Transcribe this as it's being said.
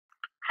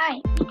Hi,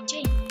 I'm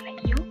Jane.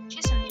 Like you,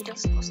 she's a middle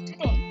school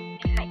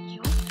student. And like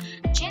you,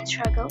 Jane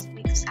struggles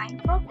with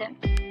science problem.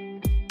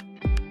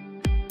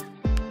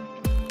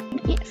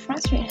 It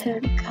frustrates her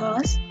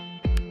because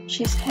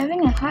she's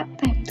having a hard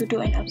time to do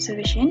an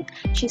observation,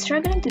 she's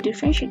struggling to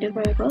differentiate the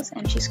variables,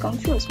 and she's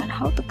confused on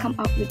how to come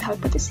up with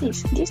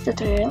hypotheses. This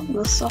tutorial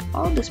will solve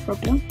all those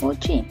problems for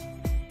Jane.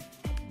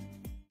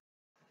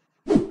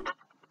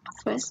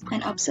 First,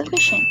 an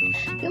observation.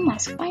 You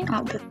must find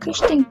out the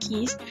question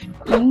keys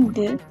in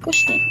the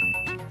question.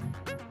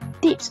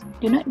 Tips: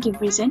 do not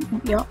give reason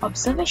in your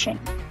observation.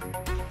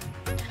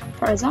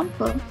 For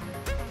example,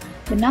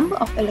 the number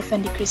of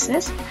elephants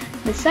decreases,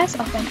 the size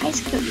of an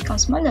ice cube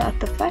becomes smaller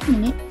after 5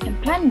 minutes, and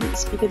plant B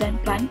is bigger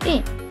than plant A.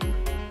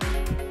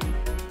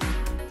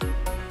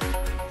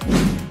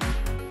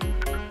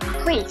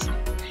 Quiz: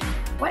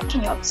 what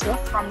can you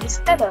observe from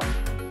this table?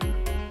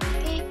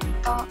 Tick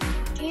tock,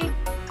 tick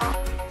tock.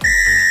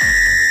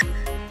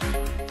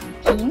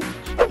 Hint: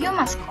 you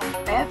must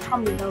compare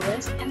from the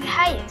lowest and the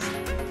highest.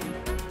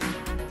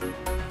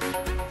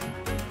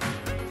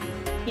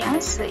 The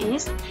answer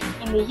is,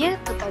 in the year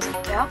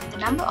 2012, the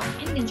number of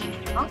endangered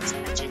animals is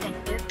larger than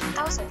the year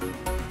 2000.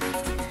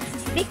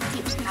 Big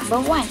tips number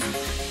 1.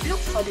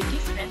 Look for the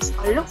difference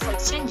or look for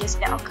the changes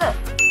that occur.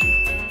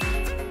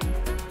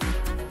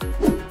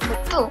 Number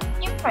 2.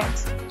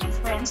 Inference.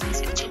 Inference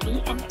is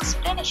actually an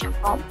explanation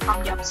form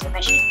from the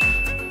observation.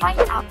 Find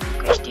out the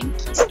question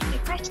keys in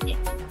the question.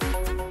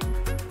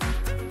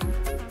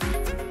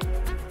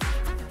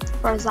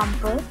 For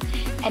example,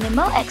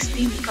 animal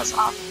extinct because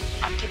of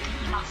not getting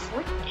enough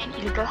food and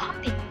illegal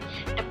hunting.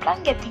 The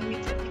plant getting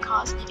withered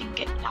because it didn't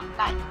get enough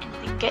light and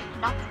didn't get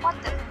enough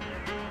water.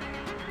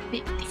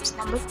 Big tips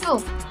number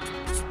 2.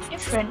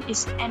 Inference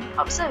is an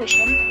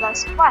observation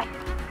plus why.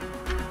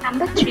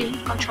 Number 3.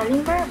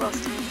 Controlling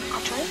variables.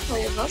 Controlling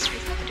variables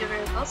refer to the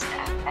variables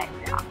that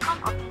affect the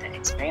outcome of the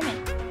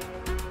experiment.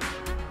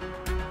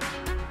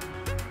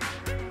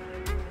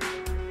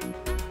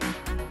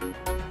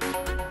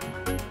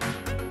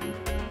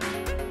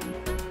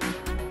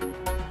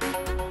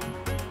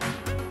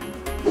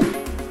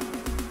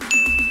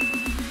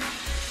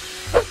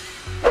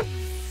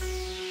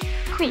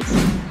 Quiz: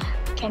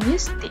 can you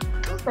stick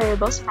 2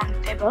 variables from the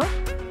table?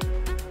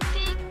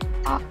 Tick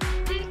tock,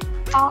 tick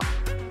tock.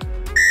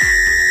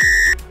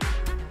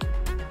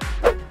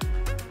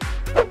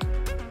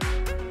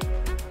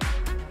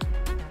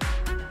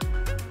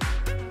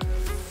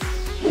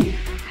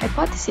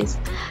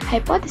 Hypothesis.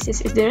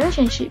 Hypothesis is the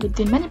relationship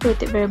between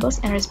manipulated variables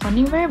and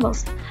responding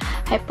variables.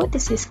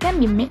 Hypothesis can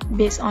be made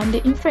based on the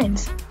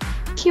inference.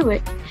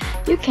 Keyword: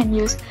 you can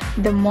use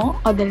the more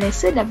or the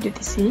lesser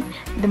WTC,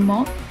 the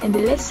more and the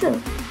lesser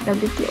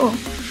WTO.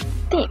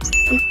 Tips: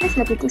 replace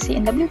WTC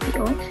and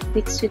WTO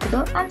with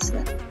suitable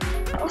answer.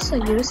 Also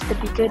use the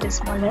bigger the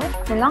smaller,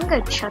 the longer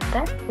the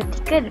shorter, the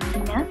thicker the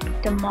thinner,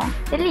 the more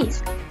the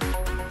least.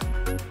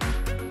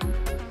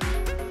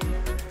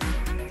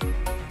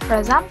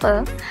 For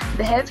example,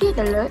 the heavier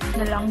the load,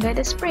 the longer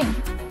the spring.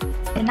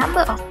 The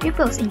number of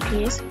pupils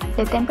increase,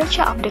 the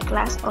temperature of the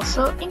class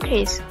also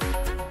increase.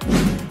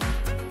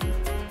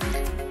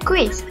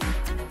 Quiz: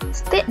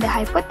 state the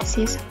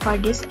hypothesis for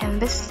this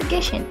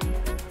investigation.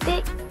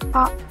 Tick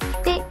tock,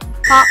 tick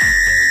tock.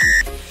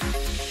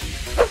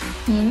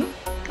 Hint: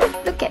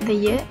 look at the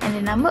year and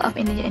the number of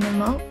endangered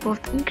animals both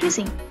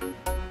increasing.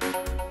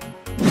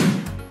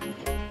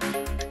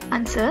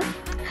 Answer: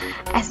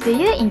 as the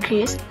year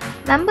increased,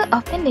 number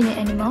of endangered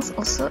animals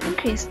also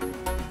increased.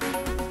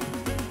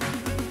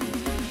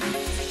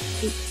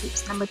 Big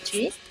tips number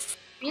 3.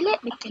 Relate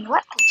between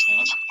what to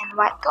change and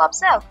what to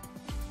observe.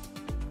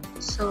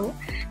 So,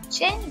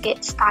 Jane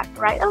gets started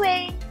right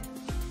away.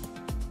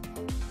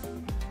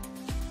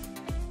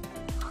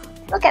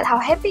 Look at how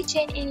happy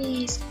Jane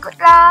is. Good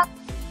luck!